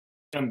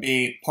Going to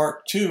be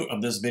part 2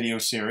 of this video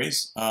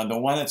series, the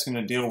one that's going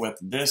to deal with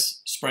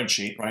this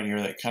spreadsheet right here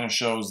that kind of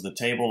shows the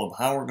table of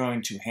how we're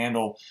going to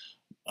handle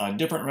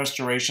different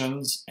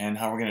restorations and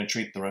how we're going to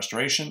treat the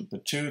restoration, the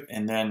tooth,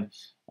 and then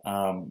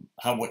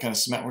what kind of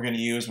cement we're going to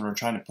use when we're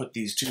trying to put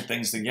these two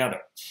things together.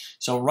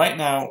 So right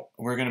now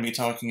we're going to be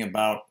talking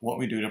about what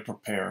we do to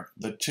prepare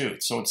the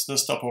tooth. So it's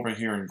this stuff over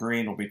here in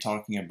green. We'll be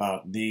talking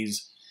about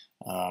these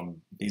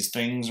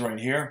things right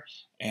here,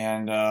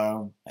 and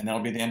that'll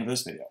be the end of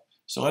this video.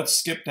 So let's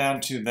skip down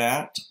to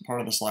that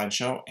part of the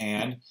slideshow,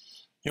 and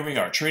here we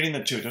are, treating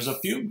the tooth. There's a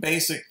few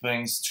basic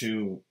things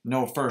to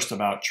know first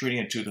about treating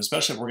a tooth,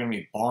 especially if we're going to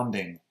be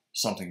bonding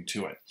something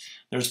to it.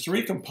 There's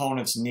 3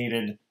 components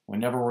needed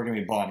whenever we're going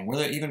to be bonding,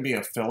 whether it even be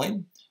a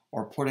filling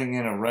or putting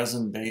in a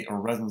resin bait or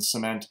resin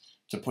cement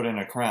to put in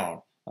a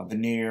crown, a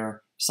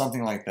veneer,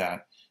 something like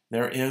that.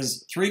 There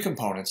is 3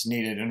 components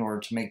needed in order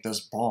to make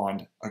this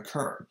bond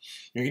occur.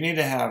 You need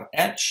to have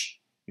etch,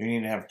 you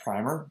need to have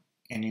primer,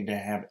 and you need to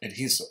have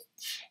adhesive.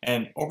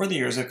 And over the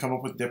years, they've come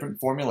up with different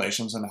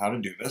formulations on how to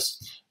do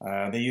this.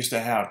 They used to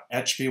have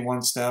etch be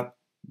one step,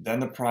 then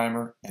the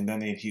primer, and then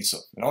the adhesive.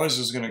 It always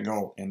is going to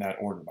go in that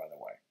order, by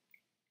the way.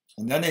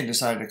 And then they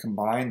decided to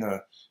combine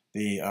the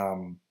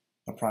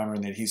primer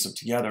and the adhesive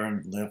together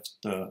and lift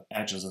the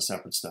etch as a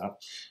separate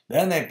step.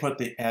 Then they put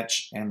the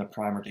etch and the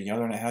primer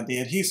together, and it had the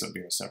adhesive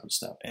be a separate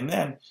step. And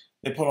then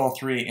they put all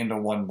 3 into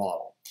one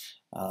bottle.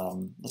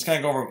 Let's kind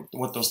of go over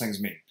what those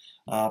things mean.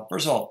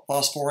 First of all,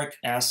 phosphoric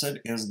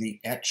acid is the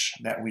etch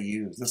that we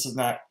use. This is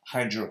not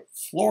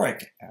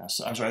hydrofluoric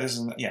acid. I'm sorry, this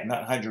is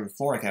not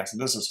hydrofluoric acid.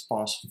 This is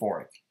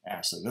phosphoric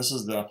acid. This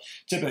is the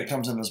typically it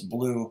comes in this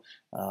blue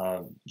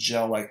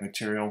gel-like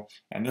material,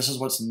 and this is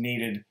what's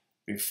needed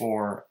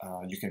before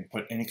you can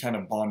put any kind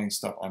of bonding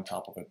stuff on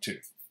top of a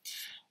tooth.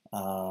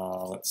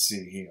 Let's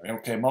see here.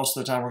 Okay, most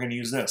of the time we're going to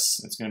use this.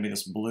 It's going to be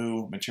this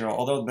blue material,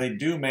 although they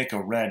do make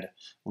a red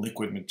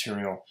liquid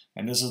material,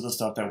 and this is the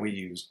stuff that we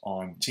use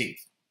on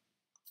teeth.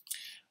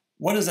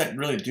 What does that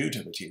really do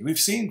to the teeth? We've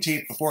seen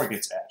teeth before it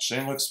gets etched,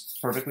 and it looks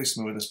perfectly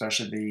smooth,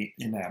 especially the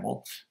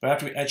enamel. But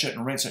after we etch it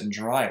and rinse it and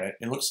dry it,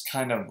 it looks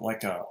kind of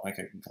like a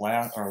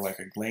glass or like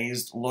a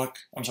glazed look.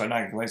 I'm sorry,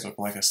 not a glazed look,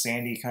 but like a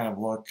sandy kind of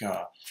look.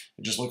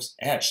 It just looks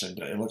etched, and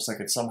it looks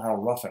like it's somehow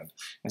roughened.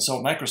 And so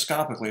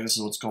microscopically, this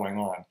is what's going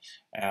on.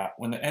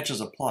 When the etch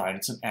is applied,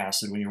 it's an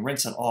acid. When you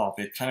rinse it off,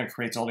 it kind of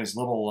creates all these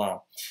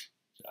little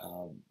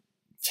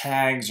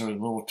tags or a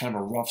little kind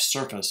of a rough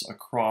surface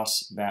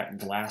across that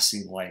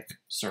glassy-like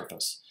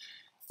surface.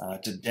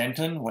 To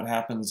dentin, what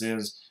happens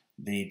is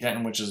the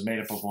dentin, which is made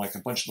up of like a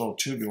bunch of little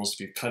tubules,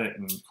 if you cut it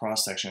in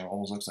cross-section, it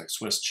almost looks like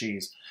Swiss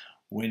cheese.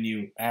 When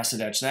you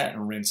acid etch that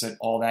and rinse it,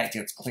 all that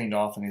gets cleaned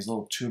off and these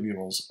little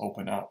tubules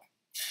open up.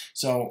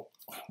 So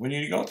when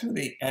you go through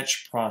the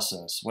etch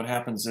process, what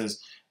happens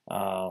is,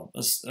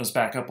 let's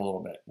back up a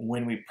little bit.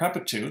 When we prep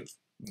a tooth,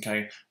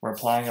 okay, we're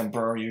applying a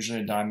burr,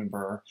 usually a diamond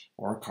burr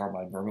or a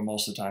carbide burr, but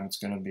most of the time it's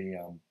going to be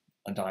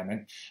a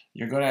diamond.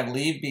 You're going to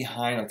leave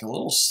behind like a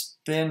little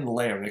thin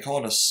layer. They call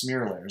it a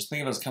smear layer. Just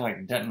think of it as kind of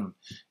like dentin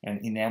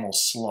and enamel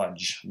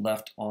sludge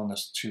left on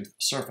this tooth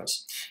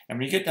surface. And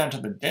when you get down to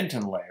the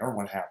dentin layer,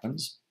 what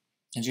happens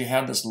is you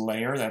have this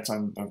layer that's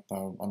on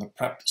the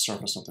prepped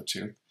surface of the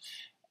tooth.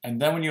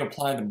 And then when you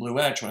apply the blue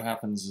etch, what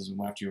happens is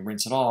after you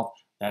rinse it off,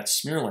 that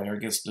smear layer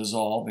gets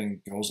dissolved and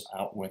goes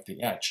out with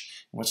the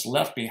etch. And what's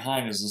left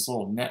behind is this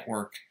little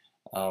network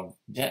of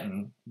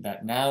dentin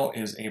that now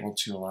is able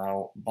to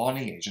allow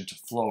bonding agent to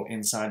flow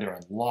inside there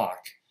and lock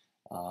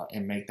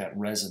and make that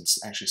resin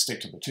actually stick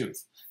to the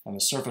tooth. And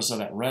the surface of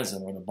that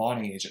resin or the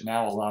bonding agent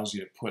now allows you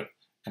to put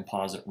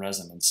composite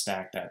resin and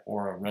stack that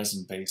or a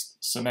resin-based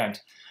cement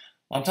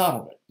on top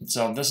of it.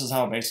 So this is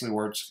how it basically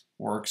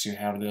works. You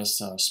have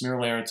this smear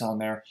layer that's on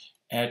there,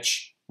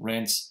 etch,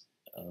 rinse,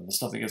 the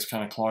stuff that gets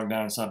kind of clogged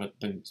down inside it,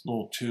 the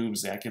little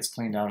tubes, that gets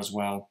cleaned out as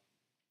well.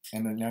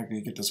 And then now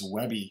you get this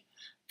webby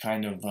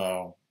kind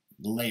of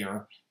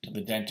layer to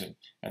the dentin.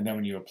 And then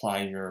when you apply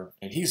your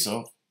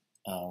adhesive,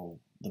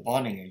 the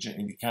bonding agent,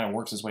 it kind of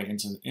works its way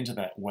into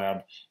that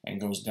web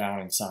and goes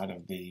down inside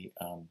of the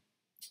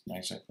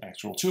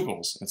actual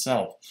tubules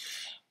itself.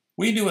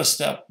 We do a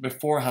step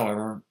before,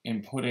 however,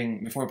 before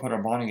we put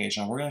our bonding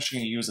agent on, we're actually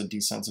going to use a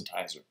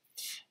desensitizer.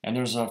 And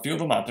there's a few of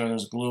them out there.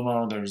 There's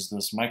Gluma, there's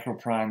this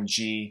Microprime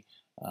G.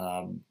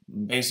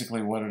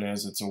 Basically what it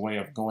is, it's a way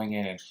of going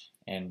in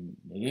and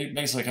it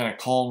basically kind of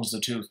calms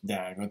the tooth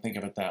down. You're going to think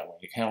of it that way.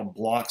 It kind of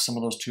blocks some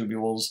of those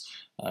tubules.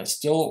 It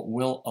still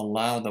will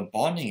allow the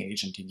bonding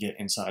agent to get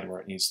inside where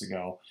it needs to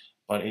go,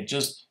 but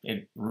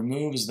it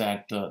removes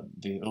that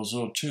those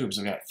little tubes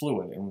have got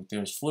fluid. And with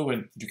there's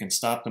fluid, if you can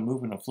stop the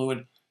movement of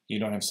fluid, you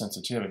don't have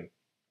sensitivity.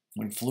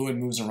 When fluid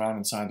moves around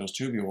inside those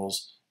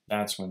tubules,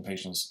 that's when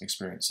patients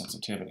experience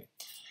sensitivity.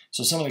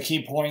 So some of the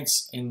key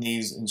points in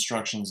these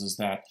instructions is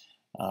that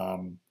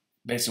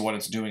basically what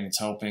it's doing, it's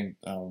helping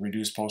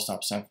reduce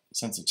post-op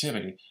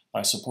sensitivity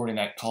by supporting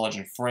that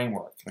collagen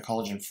framework. The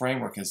collagen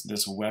framework is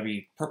this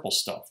webby purple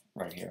stuff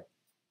right here.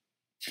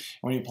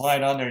 When you apply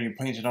it on there, you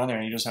paint it on there,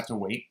 and you just have to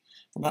wait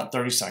for about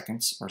 30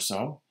 seconds or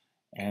so.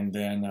 and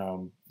then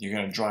you're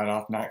going to dry it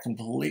off, not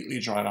completely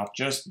dry it off,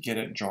 just get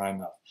it dry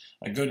enough.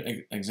 A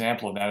good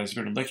example of that is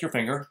you're going to lick your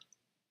finger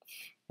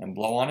and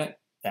blow on it.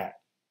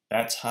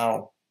 That's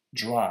how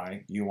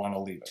dry you want to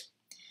leave it.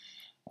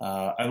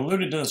 I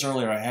alluded to this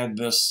earlier. I had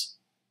this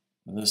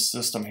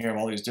system here of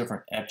all these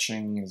different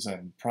etchings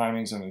and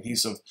primings and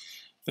adhesive.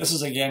 This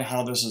is again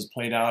how this has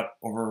played out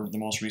over the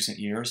most recent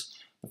years.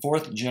 The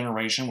fourth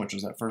generation, which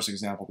was that first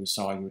example we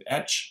saw, you would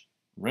etch,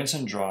 rinse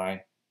and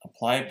dry,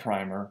 apply a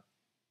primer,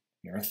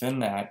 air thin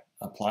that,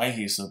 apply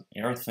adhesive,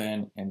 air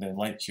thin, and then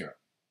light cure.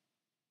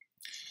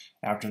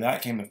 After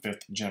that came the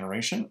fifth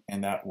generation,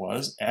 and that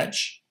was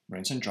etch,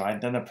 rinse and dry.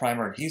 Then the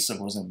primer adhesive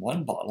was in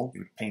one bottle.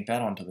 You would paint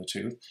that onto the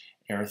tooth,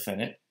 air thin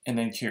it, and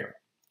then cure.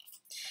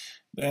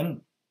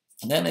 Then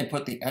they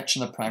put the etch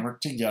and the primer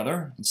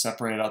together and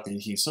separated out the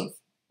adhesive,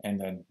 and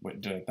then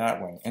did it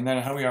that way. And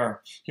then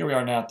here we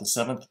are now at the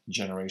seventh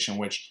generation,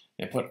 which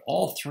they put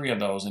all three of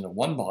those into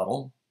one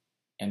bottle,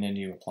 and then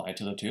you apply it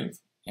to the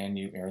tooth, and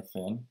you air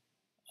thin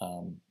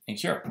and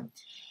cure.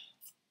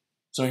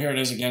 So here it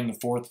is again, the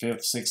fourth,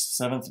 fifth, sixth,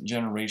 seventh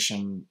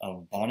generation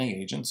of bonding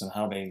agents and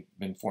how they've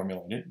been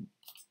formulated.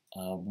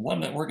 One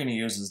that we're going to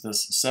use is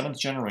this seventh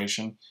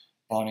generation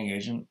bonding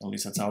agent, at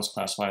least that's how it's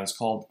classified. It's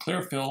called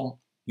Clear Fill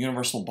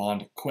Universal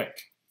Bond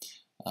Quick.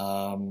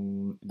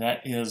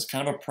 That is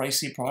kind of a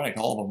pricey product.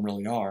 All of them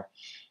really are.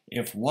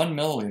 If 1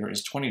 milliliter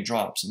is 20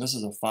 drops, and this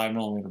is a 5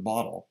 milliliter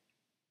bottle,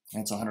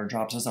 and it's 100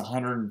 drops, that's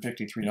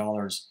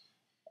 $153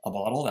 a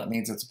bottle. That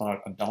means it's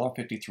about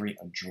 $1.53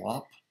 a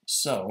drop.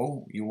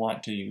 So you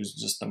want to use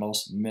just the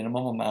most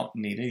minimum amount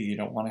needed. You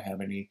don't want to have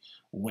any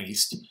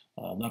waste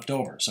left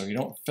over. So you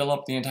don't fill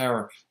up the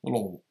entire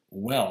little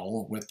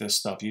well with this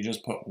stuff. You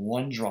just put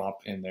 1 drop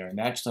in there, and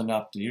that's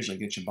enough to usually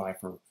get you by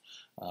for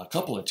a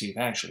couple of teeth,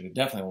 actually. It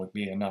definitely would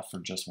be enough for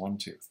just 1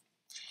 tooth.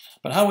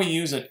 But how we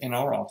use it in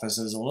our office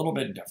is a little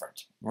bit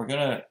different. We're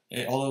going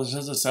to, although this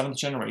is the 7th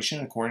generation,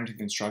 according to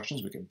the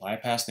instructions, we can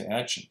bypass the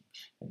etch. And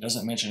it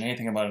doesn't mention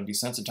anything about a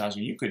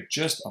desensitizer. You could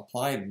just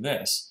apply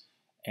this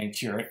and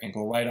cure it and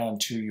go right on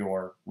to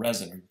your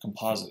resin or your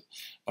composite.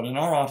 But in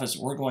our office,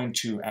 we're going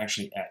to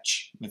actually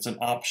etch. It's an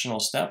optional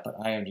step, but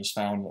I have just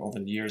found that over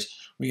the years,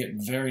 we get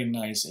very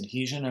nice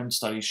adhesion, and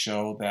studies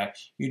show that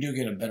you do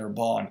get a better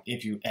bond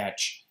if you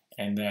etch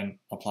and then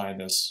apply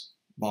this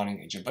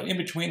bonding agent. But in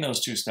between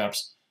those two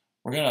steps,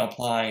 we're going to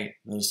apply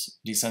this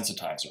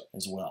desensitizer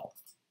as well.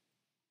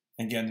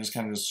 Again, this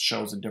kind of just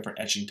shows the different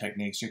etching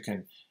techniques. You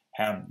can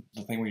have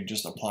the thing where you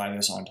just apply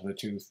this onto the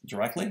tooth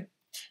directly.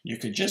 You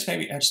could just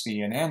maybe etch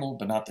the enamel,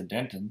 but not the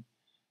dentin,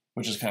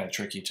 which is kind of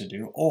tricky to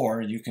do.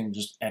 Or you can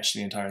just etch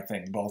the entire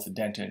thing, both the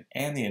dentin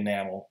and the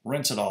enamel,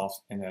 rinse it off,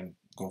 and then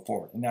go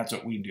forward. And that's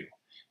what we do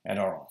at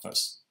our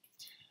office.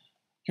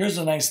 Here's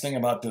the nice thing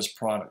about this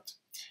product.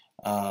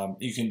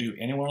 You can do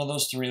any one of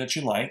those three that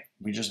you like.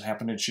 We just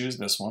happen to choose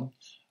this one.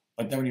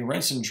 But then when you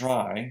rinse and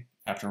dry,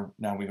 after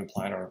now we've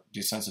applied our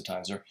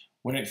desensitizer,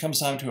 when it comes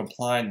time to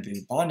apply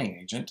the bonding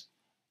agent,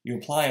 you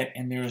apply it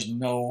and there's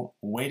no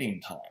waiting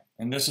time.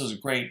 And this is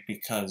great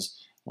because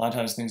a lot of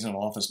times things in an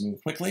office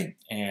move quickly,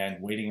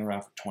 and waiting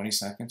around for 20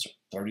 seconds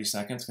or 30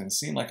 seconds can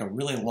seem like a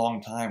really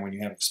long time when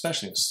you have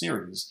especially a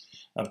series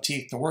of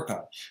teeth to work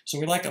on. So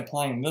we like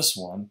applying this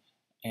one,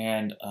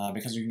 and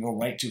because you can go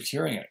right to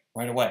curing it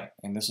right away.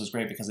 And this is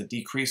great because it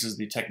decreases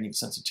the technique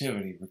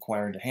sensitivity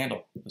required to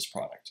handle this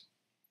product.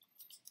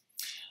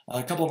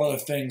 A couple of other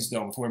things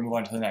though before we move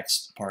on to the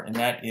next part, and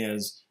that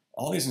is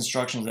all these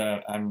instructions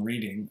that I'm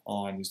reading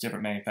on these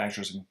different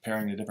manufacturers and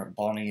comparing the different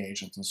bonding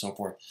agents and so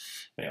forth,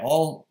 they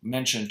all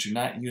mention to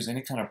not use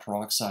any kind of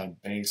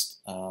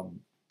peroxide-based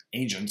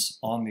agents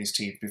on these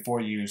teeth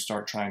before you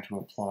start trying to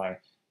apply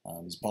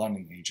these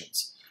bonding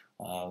agents.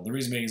 The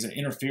reason being is it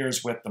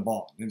interferes with the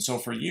bond. And so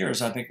for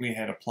years, I think we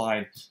had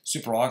applied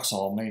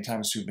superoxide many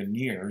times to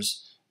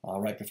veneers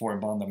right before we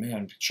bond them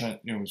in,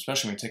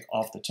 especially when we take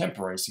off the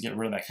temporaries to get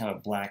rid of that kind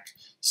of black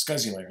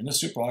scuzzy layer. And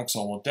this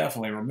superoxide will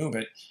definitely remove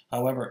it.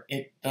 However,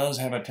 it does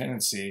have a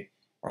tendency,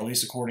 or at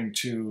least according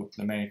to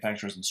the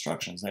manufacturer's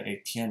instructions, that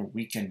it can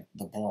weaken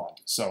the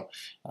bond. So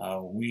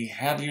we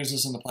have used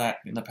this in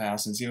the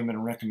past, and it's even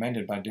been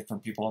recommended by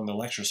different people on the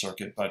lecture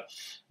circuit, but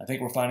I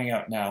think we're finding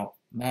out now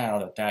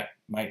that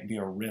might be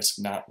a risk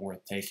not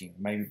worth taking.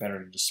 It might be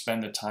better to just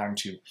spend the time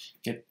to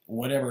get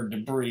whatever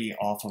debris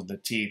off of the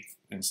teeth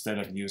instead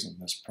of using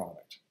this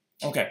product.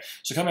 Okay,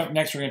 so coming up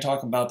next, we're going to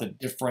talk about the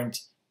different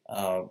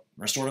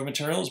restorative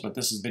materials, but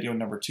this is video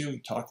number 2,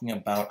 talking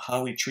about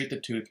how we treat the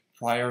tooth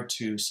prior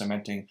to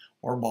cementing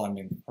or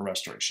bonding for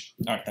restoration.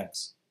 All right,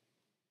 thanks.